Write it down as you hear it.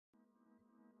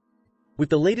With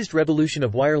the latest revolution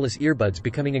of wireless earbuds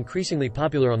becoming increasingly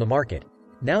popular on the market,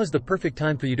 now is the perfect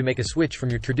time for you to make a switch from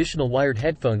your traditional wired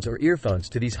headphones or earphones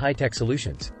to these high-tech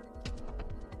solutions.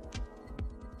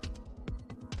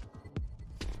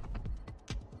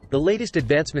 The latest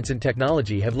advancements in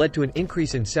technology have led to an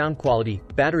increase in sound quality,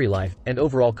 battery life, and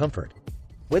overall comfort.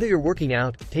 Whether you're working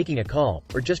out, taking a call,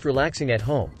 or just relaxing at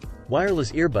home,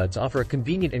 wireless earbuds offer a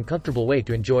convenient and comfortable way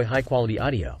to enjoy high-quality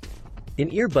audio.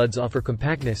 In-earbuds offer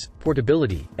compactness,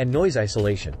 portability, and noise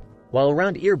isolation, while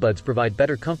around earbuds provide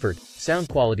better comfort, sound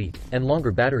quality, and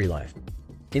longer battery life.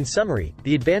 In summary,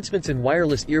 the advancements in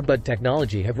wireless earbud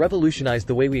technology have revolutionized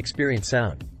the way we experience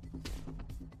sound.